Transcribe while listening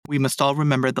We must all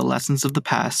remember the lessons of the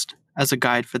past as a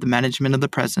guide for the management of the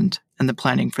present and the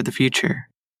planning for the future.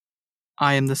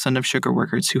 I am the son of sugar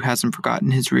workers who hasn't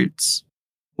forgotten his roots.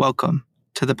 Welcome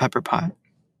to the Pepper Pot.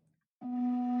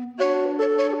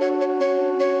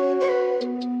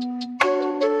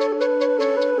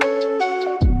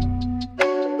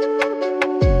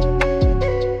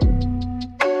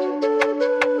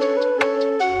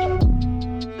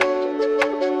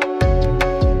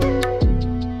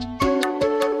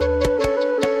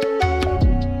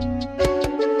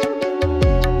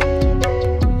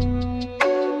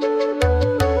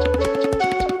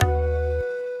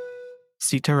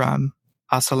 Sitaram,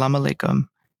 Assalamu alaikum,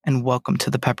 and welcome to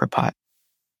the Pepper Pot.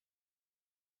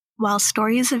 While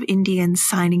stories of Indians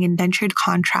signing indentured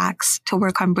contracts to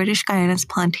work on British Guyana's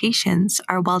plantations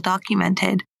are well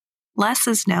documented, less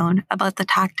is known about the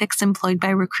tactics employed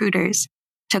by recruiters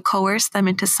to coerce them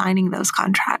into signing those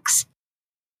contracts.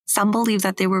 Some believe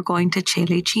that they were going to Chay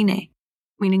Lee Chee Nee,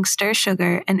 meaning stir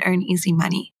sugar and earn easy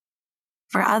money.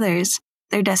 For others,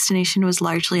 their destination was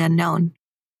largely unknown.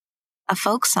 A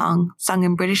folk song sung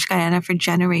in British Guyana for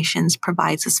generations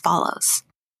provides as follows.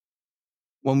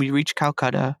 When we reached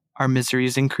Calcutta, our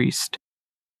miseries increased.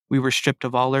 We were stripped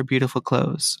of all our beautiful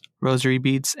clothes, rosary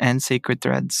beads, and sacred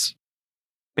threads.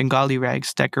 Bengali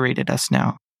rags decorated us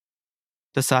now.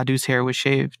 The sadhu's hair was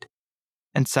shaved,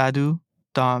 and sadhu,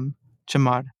 dam,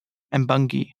 chamar, and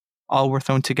bungi all were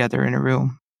thrown together in a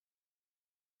room.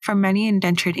 For many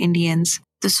indentured Indians,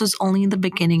 this was only the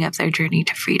beginning of their journey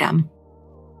to freedom.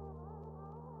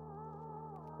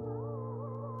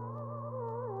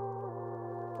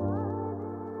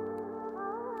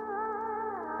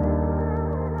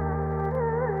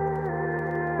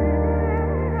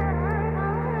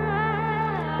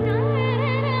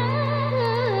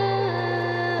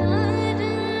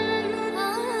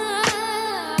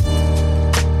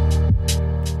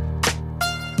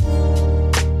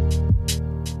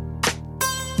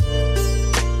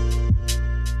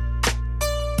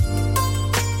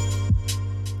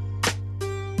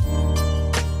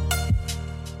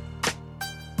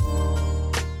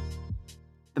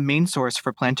 The main source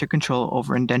for planter control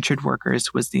over indentured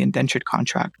workers was the indentured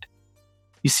contract.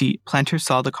 You see, planters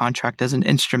saw the contract as an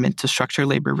instrument to structure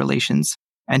labor relations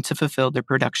and to fulfill their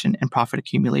production and profit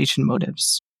accumulation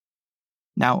motives.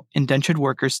 Now, indentured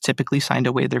workers typically signed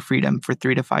away their freedom for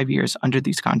 3 to 5 years under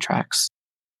these contracts.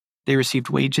 They received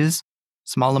wages,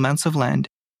 small amounts of land,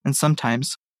 and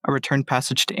sometimes a return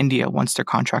passage to India once their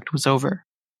contract was over.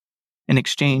 In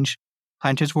exchange,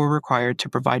 planters were required to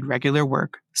provide regular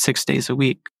work 6 days a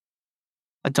week.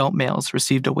 Adult males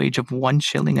received a wage of 1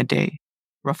 shilling a day,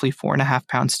 roughly 4.5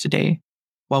 pounds today,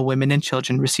 while women and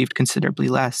children received considerably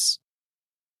less.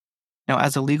 Now,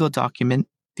 as a legal document,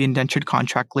 the indentured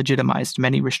contract legitimized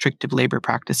many restrictive labor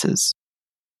practices.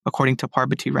 According to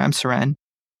Parvati Ramsaran,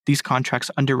 these contracts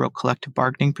underwrote collective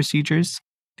bargaining procedures,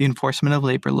 the enforcement of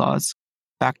labor laws,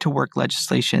 back-to-work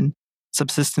legislation,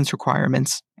 subsistence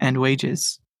requirements, and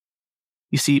wages.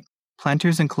 You see,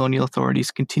 planters and colonial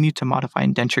authorities continued to modify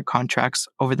indentured contracts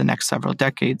over the next several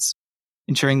decades,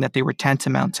 ensuring that they were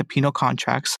tantamount to penal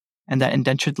contracts and that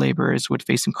indentured laborers would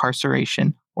face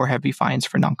incarceration or heavy fines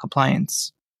for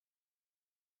noncompliance.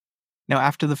 Now,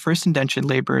 after the first indentured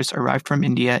laborers arrived from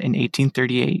India in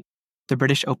 1838, the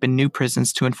British opened new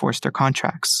prisons to enforce their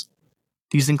contracts.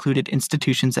 These included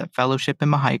institutions at Fellowship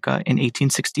and Mahaika in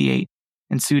 1868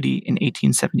 and Sudi in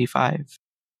 1875.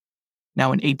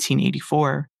 Now, in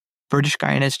 1884, British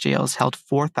Guyana's jails held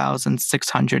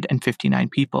 4,659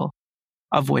 people,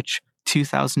 of which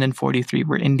 2,043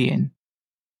 were Indian.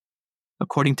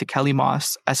 According to Kelly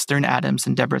Moss, Esther Adams,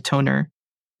 and Deborah Toner,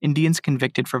 Indians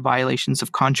convicted for violations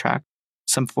of contract,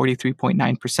 some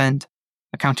 43.9%,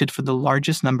 accounted for the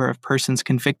largest number of persons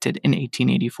convicted in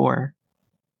 1884.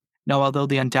 Now, although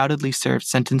they undoubtedly served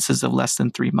sentences of less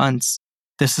than 3 months,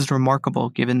 this is remarkable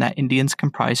given that Indians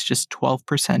comprised just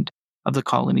 12% of the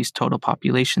colony's total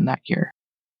population that year.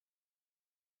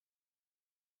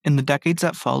 In the decades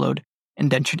that followed,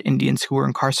 indentured Indians who were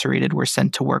incarcerated were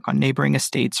sent to work on neighboring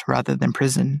estates rather than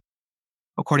prison.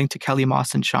 According to Kelly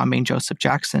Moss and Charmaine Joseph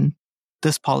Jackson,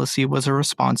 this policy was a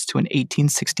response to an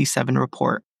 1867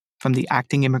 report from the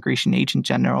acting immigration agent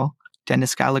general,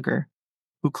 Dennis Gallagher,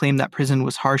 who claimed that prison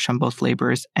was harsh on both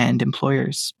laborers and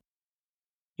employers.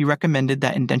 He recommended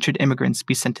that indentured immigrants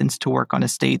be sentenced to work on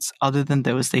estates other than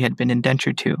those they had been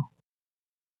indentured to.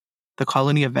 The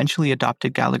colony eventually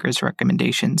adopted Gallagher's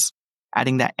recommendations,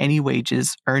 adding that any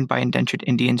wages earned by indentured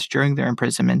Indians during their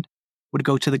imprisonment would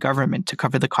go to the government to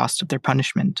cover the cost of their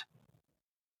punishment.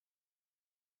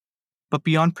 But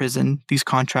beyond prison, these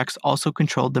contracts also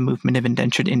controlled the movement of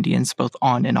indentured Indians both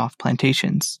on and off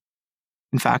plantations.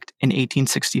 In fact, in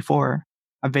 1864,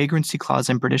 a vagrancy clause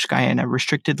in British Guyana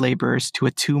restricted laborers to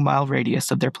a 2-mile radius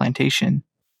of their plantation.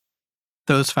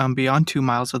 Those found beyond 2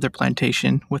 miles of their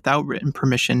plantation without written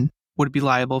permission would be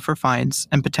liable for fines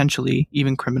and potentially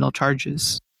even criminal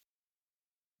charges.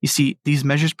 You see, these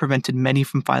measures prevented many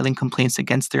from filing complaints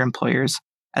against their employers,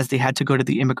 as they had to go to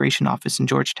the immigration office in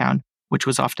Georgetown, which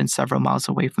was often several miles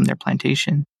away from their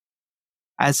plantation.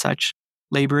 As such,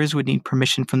 laborers would need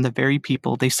permission from the very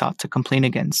people they sought to complain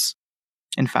against.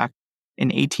 In fact, in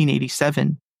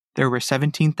 1887, there were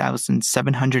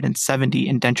 17,770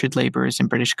 indentured laborers in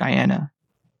British Guyana.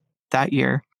 That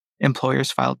year,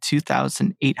 employers filed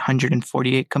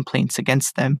 2,848 complaints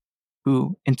against them,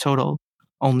 who, in total,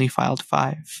 only filed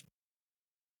 5.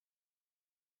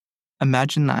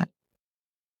 Imagine that.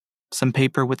 Some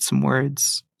paper with some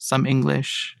words, some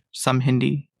English, some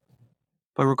Hindi.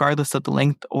 But regardless of the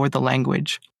length or the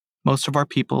language, most of our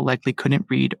people likely couldn't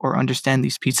read or understand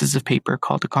these pieces of paper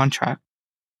called a contract.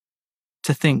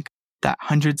 To think that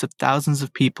hundreds of thousands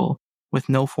of people with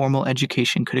no formal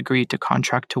education could agree to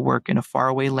contract to work in a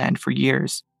faraway land for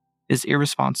years is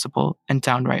irresponsible and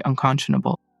downright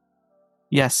unconscionable.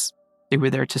 Yes, they were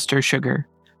there to stir sugar,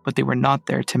 but they were not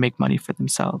there to make money for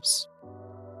themselves.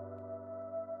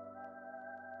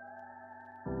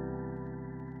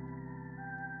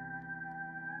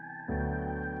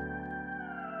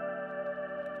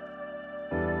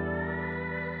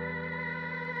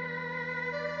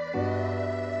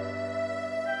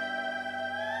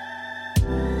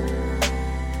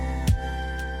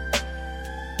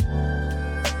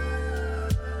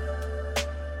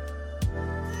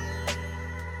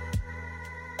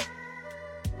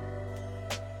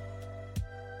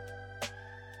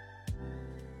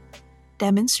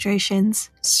 Demonstrations,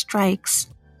 strikes,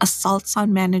 assaults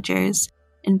on managers,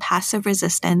 and passive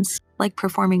resistance, like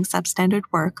performing substandard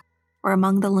work, were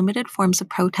among the limited forms of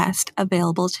protest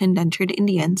available to indentured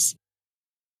Indians.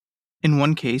 In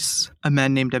one case, a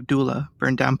man named Abdullah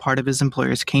burned down part of his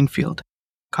employer's cane field,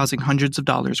 causing hundreds of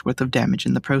dollars worth of damage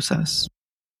in the process.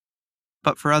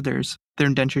 But for others, their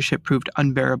indentureship proved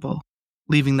unbearable,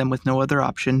 leaving them with no other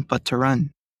option but to run.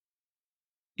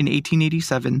 In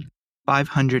 1887,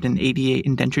 588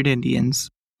 indentured Indians,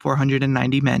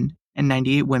 490 men, and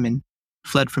 98 women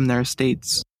fled from their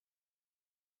estates.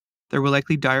 There were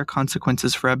likely dire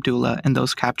consequences for Abdullah and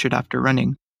those captured after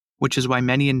running, which is why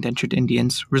many indentured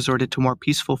Indians resorted to more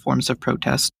peaceful forms of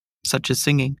protest, such as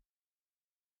singing.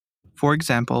 For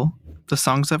example, the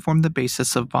songs that formed the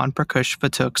basis of Von Prakush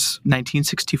Fatuk's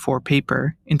 1964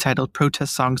 paper entitled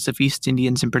Protest Songs of East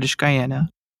Indians in British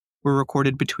Guyana were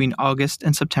recorded between August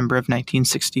and September of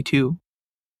 1962.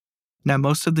 Now,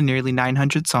 most of the nearly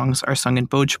 900 songs are sung in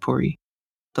Bhojpuri,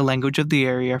 the language of the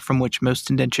area from which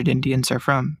most indentured Indians are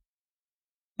from.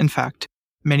 In fact,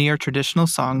 many are traditional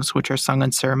songs which are sung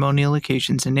on ceremonial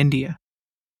occasions in India.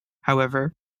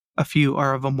 However, a few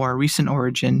are of a more recent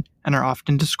origin and are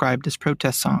often described as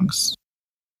protest songs.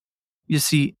 You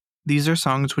see, these are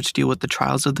songs which deal with the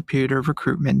trials of the period of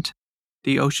recruitment,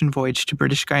 the ocean voyage to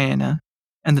British Guyana,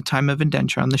 and the time of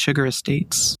indenture on the sugar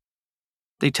estates.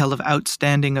 They tell of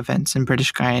outstanding events in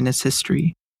British Guyana's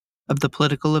history, of the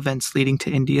political events leading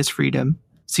to India's freedom,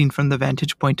 seen from the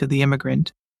vantage point of the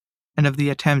immigrant, and of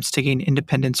the attempts to gain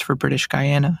independence for British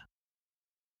Guyana.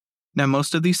 Now,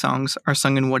 most of these songs are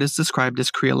sung in what is described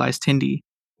as Creolized Hindi,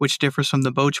 which differs from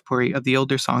the Bhojpuri of the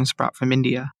older songs brought from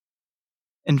India.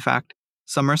 In fact,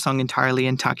 some are sung entirely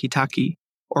in Taki-Taki,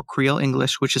 or Creole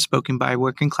English, which is spoken by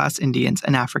working-class Indians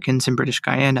and Africans in British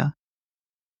Guyana.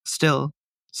 Still,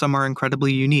 some are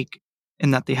incredibly unique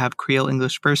in that they have Creole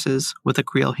English verses with a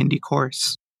Creole Hindi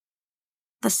chorus.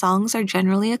 The songs are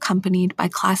generally accompanied by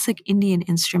classic Indian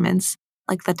instruments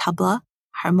like the tabla,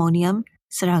 harmonium,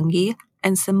 sarangi,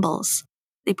 and cymbals.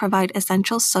 They provide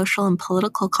essential social and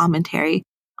political commentary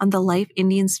on the life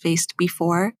Indians faced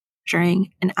before,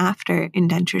 during, and after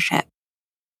indentureship.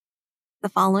 The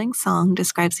following song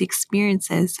describes the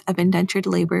experiences of indentured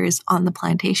laborers on the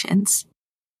plantations.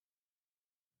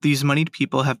 These moneyed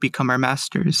people have become our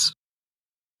masters.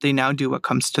 They now do what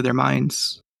comes to their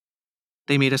minds.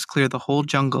 They made us clear the whole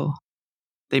jungle.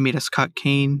 They made us cut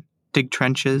cane, dig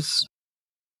trenches.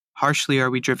 Harshly are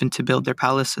we driven to build their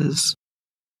palaces,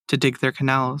 to dig their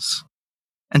canals,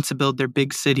 and to build their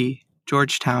big city,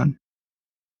 Georgetown.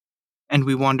 And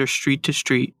we wander street to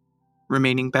street,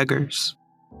 remaining beggars.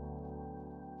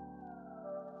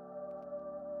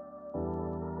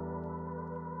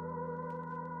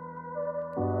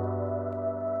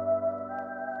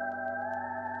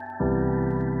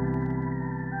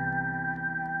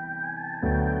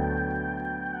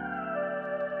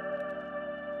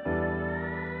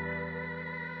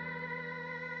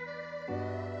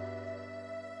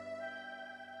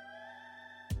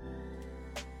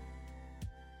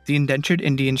 The indentured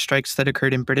Indian strikes that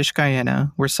occurred in British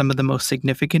Guyana were some of the most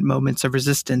significant moments of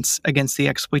resistance against the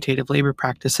exploitative labor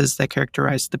practices that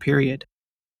characterized the period.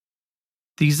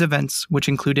 These events, which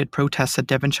included protests at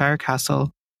Devonshire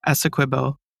Castle,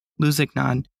 Essequibo,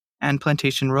 Lusignan, and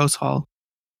Plantation Rose Hall,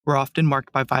 were often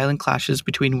marked by violent clashes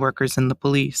between workers and the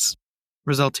police,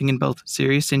 resulting in both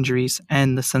serious injuries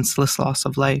and the senseless loss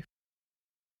of life.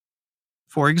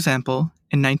 For example,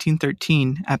 in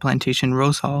 1913 at Plantation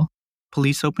Rose Hall,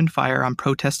 police opened fire on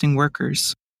protesting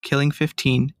workers, killing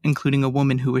 15, including a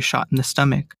woman who was shot in the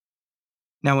stomach.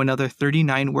 Now another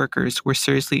 39 workers were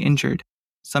seriously injured,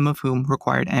 some of whom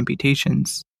required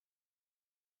amputations.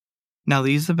 Now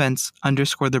these events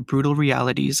underscore the brutal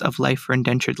realities of life for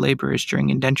indentured laborers during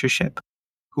indentureship,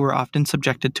 who were often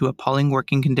subjected to appalling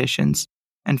working conditions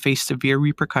and faced severe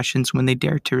repercussions when they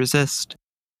dared to resist.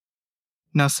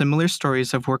 Now, similar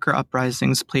stories of worker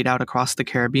uprisings played out across the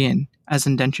Caribbean as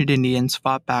indentured Indians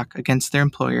fought back against their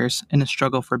employers in a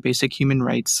struggle for basic human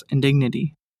rights and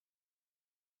dignity.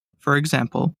 For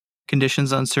example,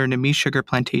 conditions on Surinamese sugar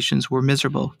plantations were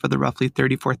miserable for the roughly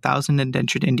 34,000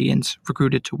 indentured Indians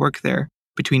recruited to work there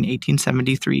between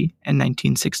 1873 and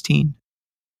 1916.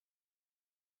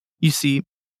 You see,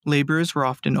 laborers were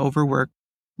often overworked,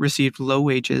 received low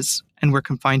wages, and were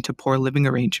confined to poor living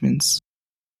arrangements.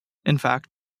 In fact,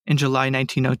 in July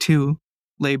 1902,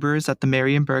 laborers at the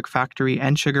Marienburg factory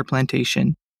and sugar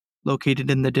plantation, located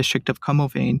in the district of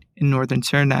Commovane in northern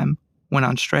Suriname, went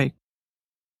on strike.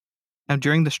 Now,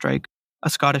 during the strike, a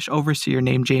Scottish overseer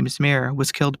named James Mair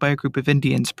was killed by a group of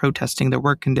Indians protesting their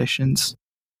work conditions.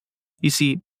 You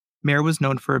see, Mair was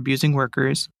known for abusing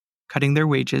workers, cutting their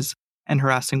wages, and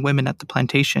harassing women at the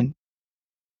plantation.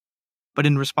 But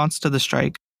in response to the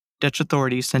strike, Dutch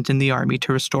authorities sent in the army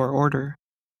to restore order.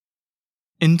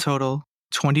 In total,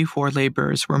 24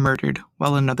 laborers were murdered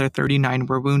while another 39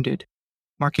 were wounded,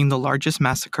 marking the largest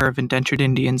massacre of indentured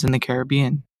Indians in the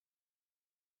Caribbean.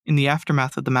 In the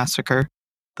aftermath of the massacre,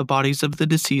 the bodies of the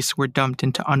deceased were dumped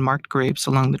into unmarked graves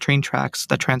along the train tracks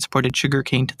that transported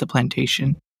sugarcane to the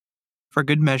plantation. For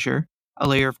good measure, a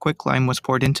layer of quicklime was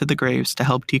poured into the graves to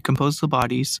help decompose the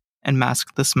bodies and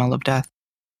mask the smell of death.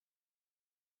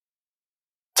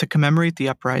 To commemorate the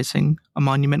uprising, a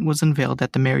monument was unveiled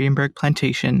at the Marienburg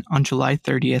plantation on July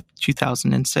 30th,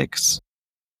 2006.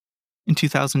 In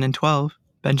 2012,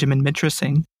 Benjamin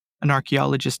Mitressing, an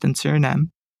archaeologist in Suriname,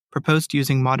 proposed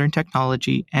using modern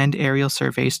technology and aerial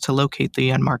surveys to locate the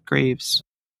unmarked graves.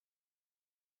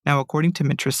 Now, according to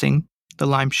Mitressing, the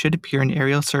lime should appear in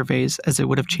aerial surveys as it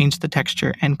would have changed the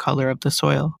texture and color of the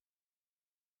soil.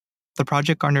 The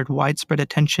project garnered widespread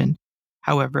attention.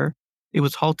 However, it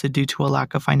was halted due to a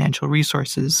lack of financial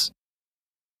resources.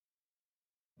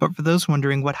 But for those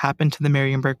wondering what happened to the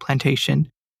Marienburg plantation,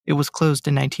 it was closed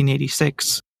in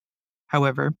 1986.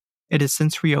 However, it has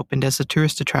since reopened as a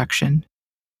tourist attraction.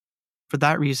 For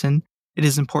that reason, it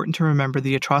is important to remember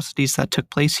the atrocities that took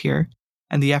place here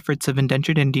and the efforts of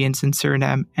indentured Indians in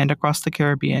Suriname and across the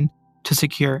Caribbean to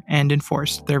secure and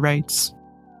enforce their rights.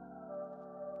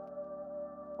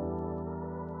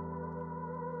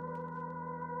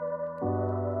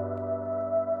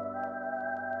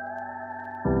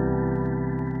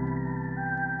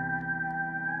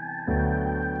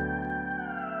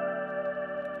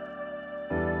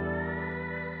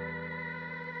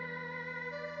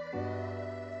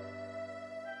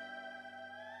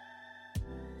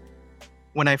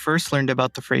 When I first learned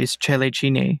about the phrase Chay Lee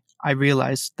Chee Nee, I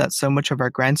realized that so much of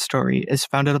our grand story is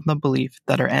founded on the belief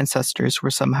that our ancestors were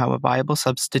somehow a viable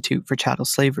substitute for chattel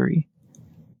slavery,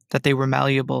 that they were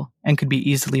malleable and could be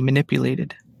easily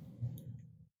manipulated.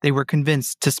 They were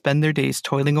convinced to spend their days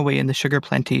toiling away in the sugar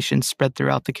plantations spread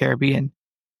throughout the Caribbean,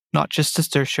 not just to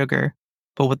stir sugar,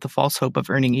 but with the false hope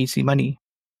of earning easy money.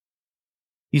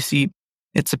 You see,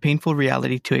 it's a painful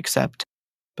reality to accept,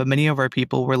 but many of our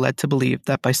people were led to believe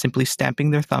that by simply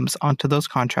stamping their thumbs onto those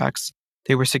contracts,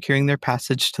 they were securing their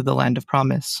passage to the land of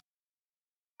promise.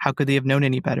 How could they have known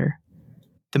any better?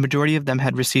 The majority of them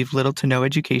had received little to no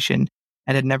education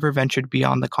and had never ventured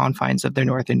beyond the confines of their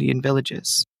North Indian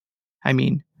villages. I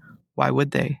mean, why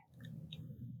would they?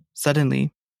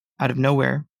 Suddenly, out of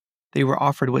nowhere, they were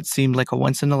offered what seemed like a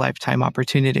once-in-a-lifetime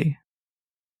opportunity.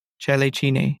 Chay Lee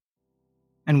Chee Nee.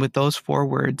 And with those 4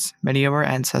 words, many of our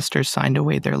ancestors signed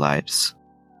away their lives.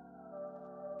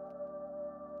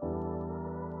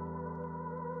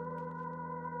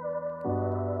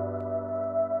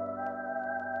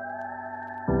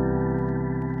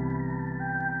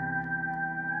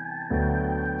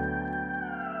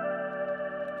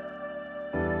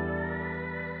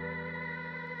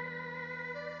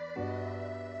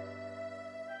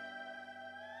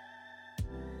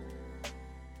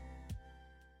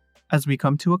 As we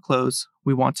come to a close,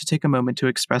 we want to take a moment to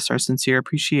express our sincere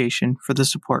appreciation for the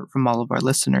support from all of our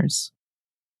listeners.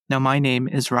 Now, my name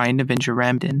is Ryan Navinja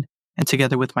Ramden, and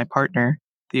together with my partner,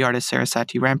 the artist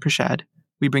Saraswati Ramprasad,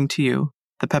 we bring to you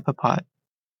The Peppa Pot.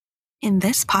 In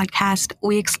this podcast,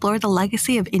 we explore the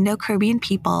legacy of Indo-Caribbean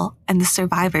people and the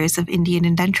survivors of Indian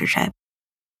indentureship.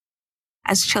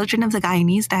 As children of the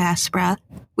Guyanese diaspora,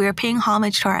 we are paying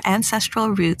homage to our ancestral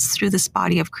roots through this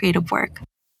body of creative work.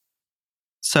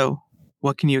 So,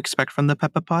 what can you expect from The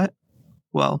Peppa Pot?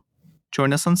 Well,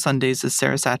 join us on Sundays as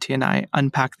Saraswati and I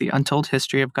unpack the untold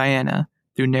history of Guyana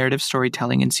through narrative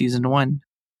storytelling in Season 1.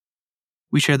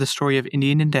 We share the story of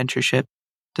Indian indentureship,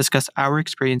 discuss our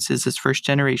experiences as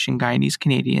first-generation Guyanese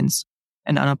Canadians,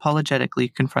 and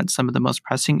unapologetically confront some of the most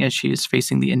pressing issues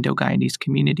facing the Indo-Guyanese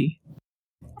community.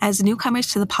 As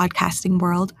newcomers to the podcasting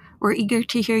world, we're eager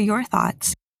to hear your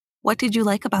thoughts. What did you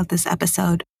like about this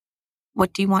episode?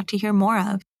 What do you want to hear more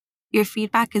of? Your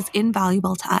feedback is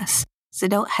invaluable to us, so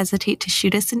don't hesitate to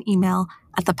shoot us an email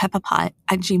at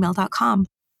thepeppapot@gmail.com.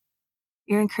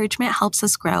 Your encouragement helps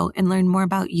us grow and learn more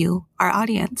about you, our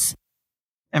audience.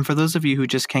 And for those of you who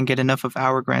just can't get enough of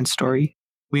our grand story,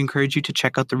 we encourage you to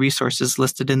check out the resources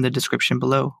listed in the description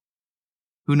below.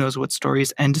 Who knows what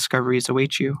stories and discoveries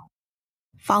await you?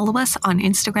 Follow us on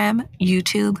Instagram,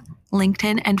 YouTube,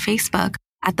 LinkedIn, and Facebook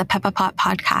at the Peppa Pot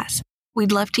Podcast.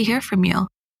 We'd love to hear from you.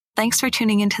 Thanks for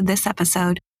tuning into this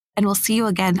episode, and we'll see you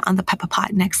again on the Peppa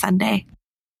Pot next Sunday.